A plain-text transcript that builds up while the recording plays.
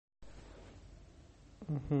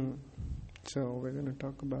hmm So we're gonna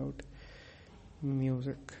talk about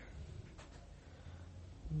music.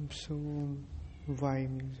 So why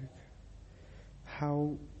music?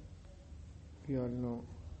 How we all know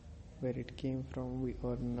where it came from. We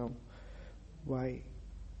all know why.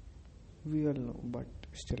 We all know, but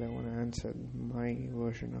still I want to answer my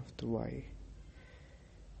version of the why.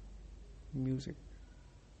 Music,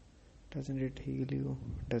 doesn't it heal you?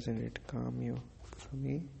 Doesn't it calm you? For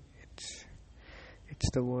me, it's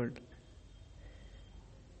the world.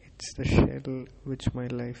 It's the shell which my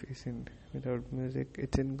life is in. Without music,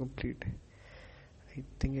 it's incomplete. I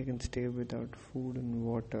think I can stay without food and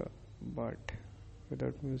water, but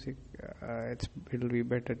without music, it'll be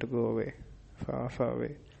better to go away, far, far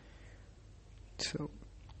away. So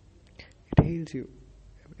it heals you.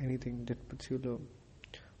 Anything that puts you low,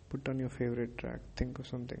 put on your favorite track. Think of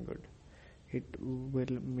something good. It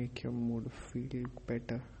will make your mood feel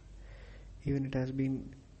better. Even it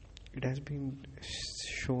has been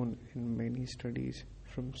shown in many studies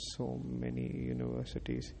from so many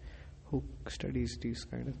universities who studies these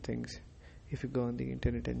kind of things. If you go on the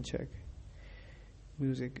internet and check,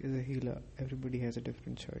 music is a healer. Everybody has a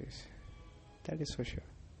different choice. That is for sure.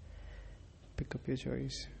 Pick up your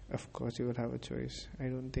choice. Of course you will have a choice. I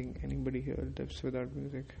don't think anybody here lives without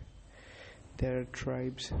music. There are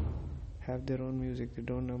tribes have their own music. They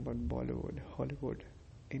don't know about Bollywood, Hollywood,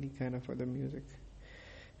 any kind of other music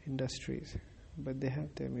industries, but they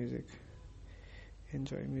have their music.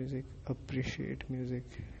 Enjoy music, appreciate music,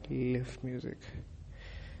 live music,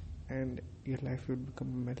 and your life will become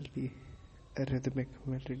a melody, a rhythmic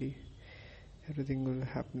melody. Everything will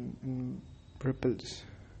happen in ripples.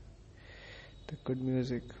 The good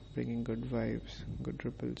music bringing good vibes, good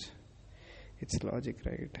ripples. It's logic,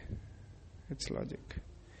 right? It's logic.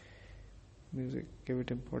 Music, give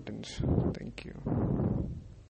it importance. Thank you.